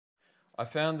I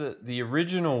found that the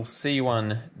original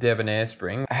C1 Debonair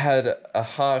spring had a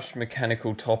harsh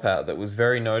mechanical top out that was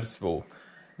very noticeable.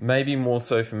 Maybe more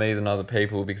so for me than other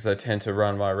people because I tend to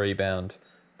run my rebound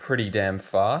pretty damn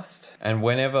fast. And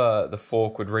whenever the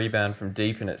fork would rebound from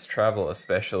deep in its travel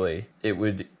especially, it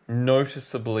would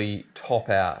noticeably top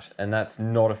out, and that's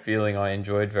not a feeling I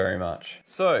enjoyed very much.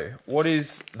 So, what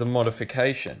is the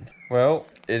modification? Well,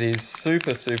 it is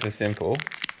super simple.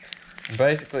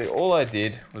 Basically all I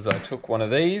did was I took one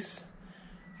of these,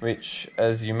 which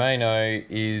as you may know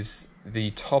is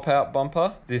the top out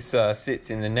bumper. This sits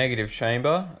in the negative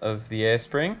chamber of the air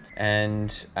spring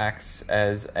and acts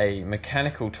as a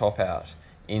mechanical top out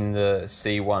in the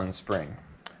C1 spring.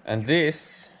 And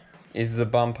this is the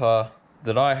bumper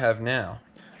that I have now.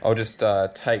 I'll just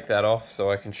take that off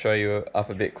so I can show you up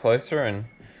a bit closer and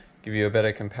give you a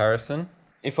better comparison.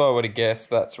 If I were to guess,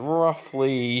 that's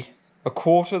roughly a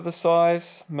quarter the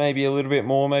size, maybe a little bit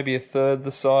more, maybe a third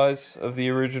the size of the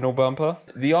original bumper.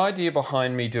 The idea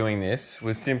behind me doing this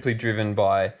was simply driven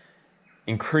by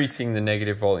increasing the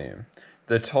negative volume.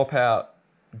 The top out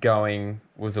going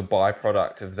was a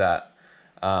byproduct of that.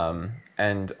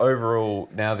 And overall,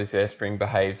 now this air spring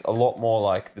behaves a lot more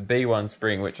like the B1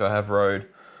 spring, which I have rode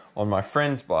on my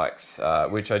friends' bikes,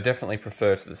 which I definitely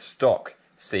prefer to the stock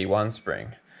C1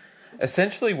 spring.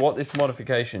 Essentially what this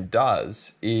modification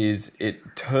does is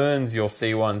it turns your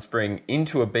C1 spring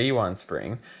into a B1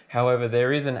 spring. However,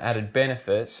 there is an added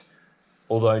benefit,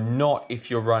 although not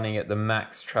if you're running at the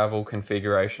max travel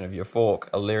configuration of your fork,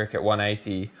 a Lyrik at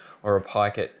 180 or a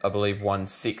Pike at, I believe,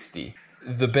 160.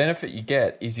 The benefit you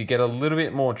get is you get a little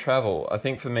bit more travel. I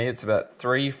think for me it's about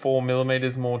 3-4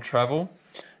 millimeters more travel.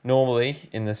 Normally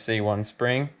in the C1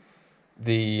 spring,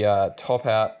 the top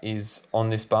out is on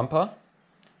this bumper.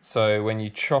 So when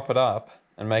you chop it up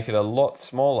and make it a lot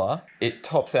smaller, it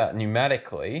tops out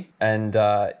pneumatically and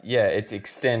yeah, it's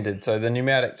extended. So the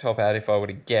pneumatic top out, if I were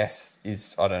to guess,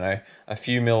 is, I don't know, a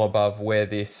few mil above where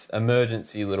this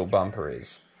emergency little bumper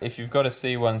is. If you've got a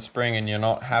C1 spring and you're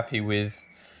not happy with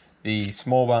the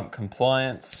small bump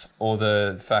compliance or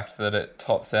the fact that it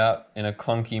tops out in a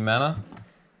clunky manner,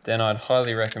 then I'd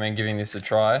highly recommend giving this a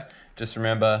try. Just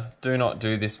remember, do not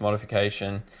do this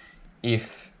modification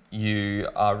if you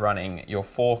are running your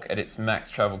fork at its max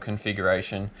travel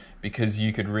configuration, because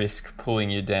you could risk pulling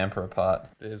your damper apart.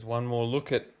 There's one more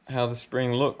look at how the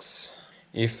spring looks.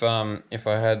 If I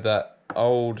had that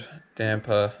old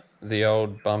damper, the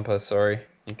old bumper, sorry,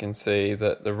 you can see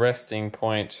that the resting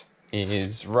point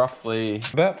is roughly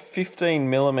about 15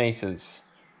 millimeters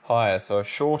higher. So I've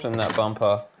shortened that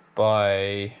bumper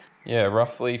by, yeah,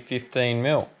 roughly 15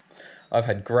 mil. I've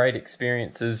had great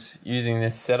experiences using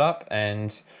this setup,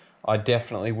 and I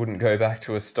definitely wouldn't go back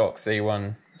to a stock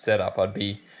C1 setup. I'd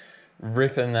be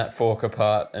ripping that fork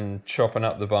apart and chopping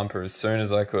up the bumper as soon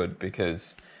as I could,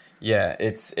 because yeah,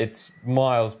 it's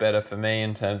miles better for me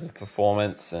in terms of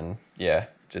performance, and yeah,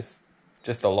 just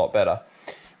a lot better.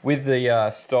 With the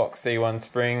stock C1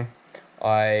 spring,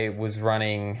 I was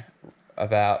running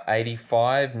about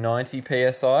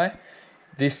 85-90 psi.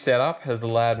 This setup has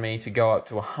allowed me to go up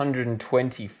to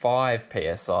 125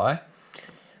 psi.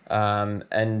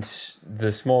 And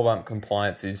the small bump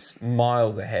compliance is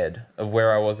miles ahead of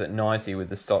where I was at 90 with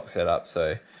the stock setup.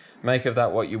 So make of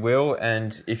that what you will,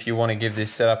 and if you want to give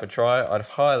this setup a try, I'd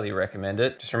highly recommend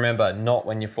it. Just remember, not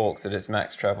when your fork's at its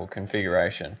max travel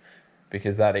configuration,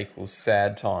 because that equals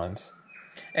sad times.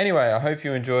 Anyway, I hope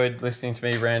you enjoyed listening to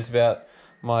me rant about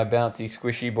my bouncy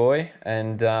squishy boy,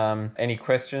 and any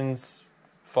questions,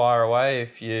 fire away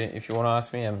if you want to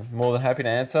ask me. I'm more than happy to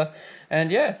answer.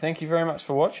 And yeah, thank you very much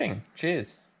for watching.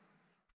 Cheers.